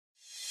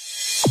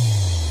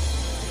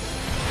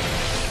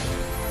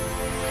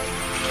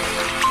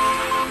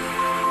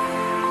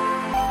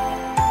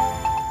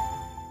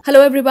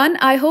Hello everyone,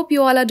 I hope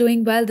you all are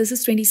doing well. This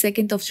is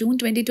 22nd of June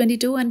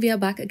 2022 and we are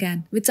back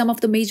again with some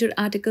of the major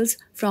articles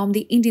from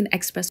the Indian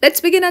Express. Let's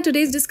begin our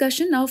today's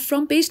discussion. Now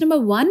from page number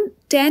 1,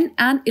 10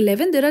 and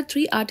 11, there are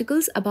 3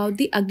 articles about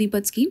the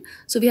Agnipath scheme.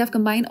 So we have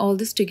combined all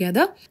this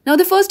together. Now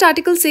the first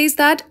article says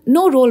that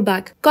no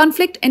rollback.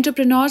 Conflict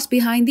entrepreneurs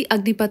behind the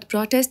Agnipath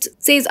protests,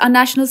 says our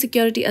National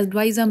Security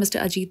Advisor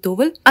Mr. Ajit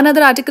Doval.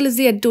 Another article is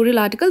the editorial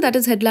article that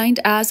is headlined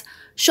as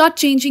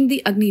Shortchanging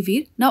the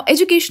Agniveer. Now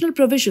educational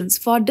provisions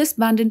for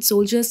disbanded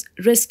soldiers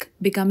risk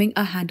becoming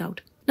a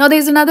handout. Now there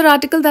is another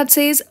article that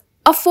says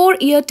a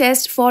 4-year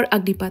test for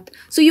Agnipath.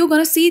 So you're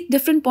going to see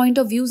different point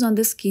of views on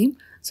this scheme.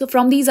 So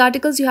from these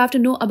articles you have to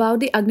know about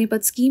the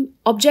Agnipath scheme,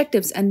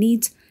 objectives and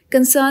needs,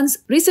 concerns,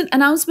 recent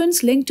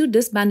announcements linked to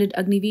disbanded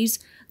Agniveers,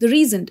 the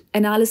recent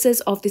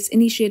analysis of this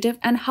initiative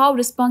and how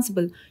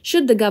responsible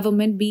should the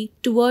government be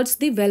towards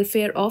the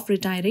welfare of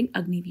retiring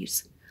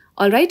Agniveers.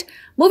 Alright,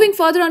 moving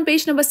further on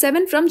page number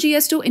 7 from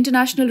GS2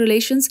 International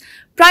Relations,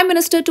 Prime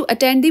Minister to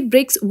attend the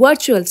BRICS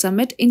Virtual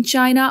Summit in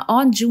China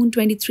on June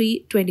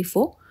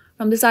 23-24.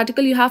 From this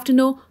article, you have to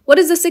know what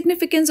is the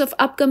significance of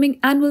upcoming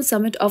annual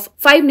summit of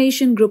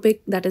 5-nation grouping,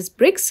 that is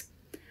BRICS,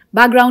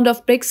 background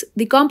of BRICS,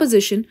 the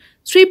composition,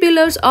 3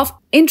 pillars of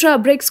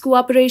intra-BRICS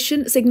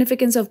cooperation,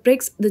 significance of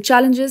BRICS, the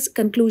challenges,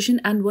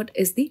 conclusion and what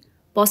is the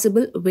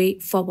possible way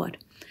forward.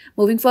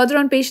 Moving further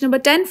on page number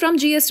 10 from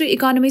GS3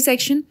 Economy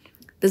section,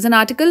 there's an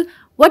article,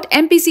 what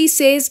MPC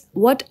says,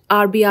 what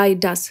RBI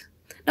does.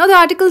 Now the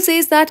article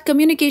says that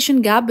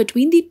communication gap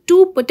between the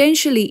two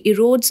potentially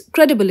erodes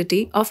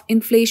credibility of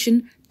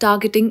inflation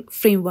targeting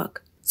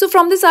framework. So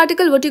from this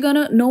article, what you're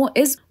going to know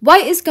is why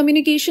is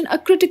communication a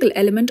critical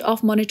element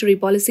of monetary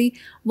policy?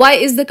 Why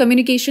is the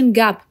communication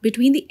gap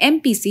between the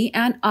MPC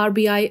and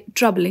RBI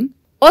troubling?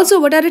 Also,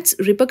 what are its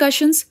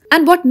repercussions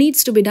and what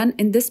needs to be done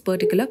in this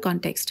particular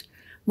context?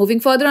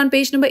 Moving further on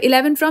page number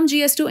 11 from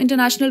GS2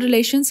 International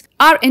Relations,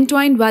 our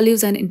entwined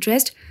values and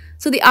interest.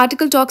 So the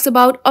article talks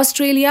about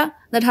Australia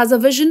that has a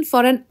vision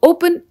for an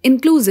open,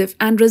 inclusive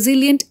and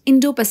resilient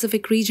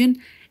Indo-Pacific region.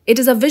 It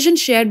is a vision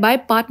shared by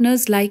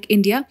partners like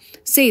India,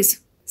 says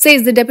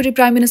the Deputy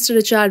Prime Minister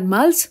Richard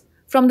Marles.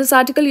 From this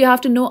article, you have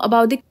to know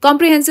about the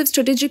comprehensive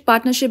strategic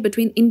partnership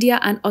between India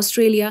and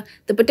Australia,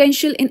 the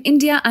potential in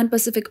India and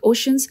Pacific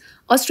Oceans,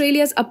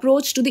 Australia's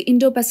approach to the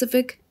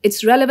Indo-Pacific,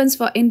 its relevance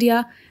for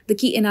India, the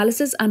key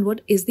analysis and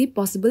what is the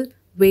possible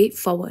way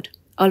forward.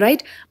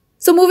 Alright.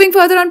 So moving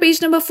further on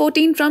page number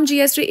 14 from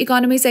GS3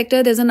 Economy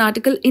sector, there's an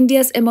article,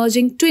 India's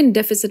emerging twin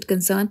deficit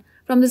concern.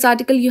 From this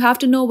article, you have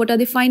to know what are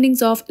the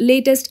findings of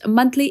latest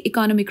monthly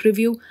economic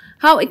review,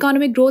 how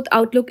economic growth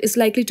outlook is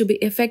likely to be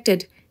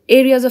affected,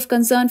 areas of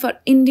concern for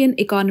Indian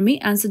economy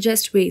and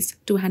suggest ways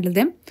to handle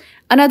them.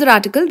 Another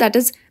article, that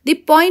is the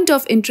point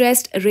of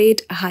interest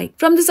rate hike.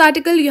 From this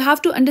article, you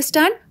have to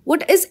understand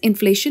what is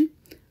inflation.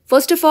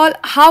 First of all,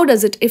 how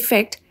does it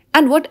affect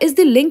and what is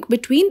the link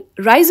between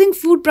rising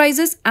food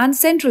prices and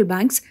central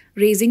banks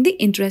raising the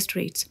interest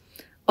rates.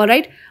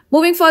 Alright,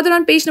 moving further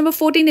on page number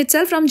 14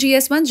 itself from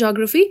GS1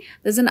 Geography,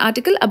 there's an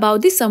article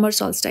about the summer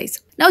solstice.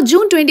 Now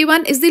June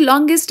 21 is the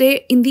longest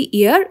day in the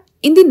year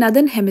in the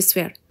northern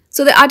hemisphere.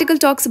 So the article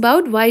talks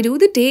about why do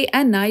the day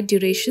and night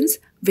durations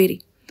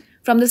vary.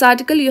 From this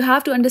article, you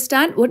have to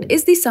understand what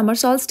is the summer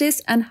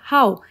solstice and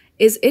how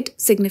is it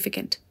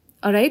significant.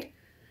 Alright.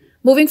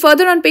 Moving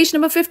further on page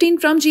number 15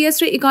 from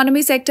GS3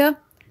 Economy sector,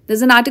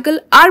 there's an article,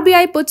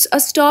 RBI puts a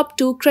stop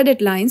to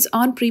credit lines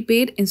on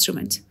prepaid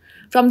instruments.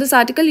 From this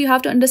article, you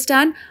have to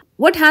understand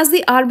what has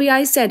the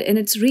RBI said in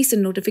its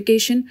recent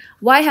notification,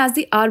 why has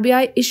the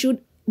RBI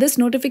issued this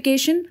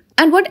notification,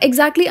 and what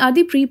exactly are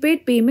the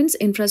prepaid payments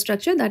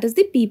infrastructure, that is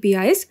the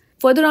PPIs.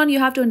 Further on, you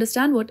have to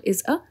understand what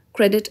is a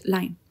credit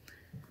line.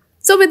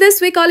 So with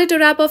this, we call it a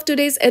wrap of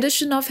today's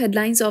edition of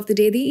Headlines of the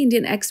Day, the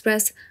Indian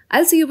Express.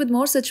 I'll see you with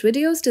more such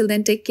videos. Till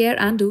then, take care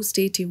and do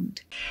stay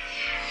tuned.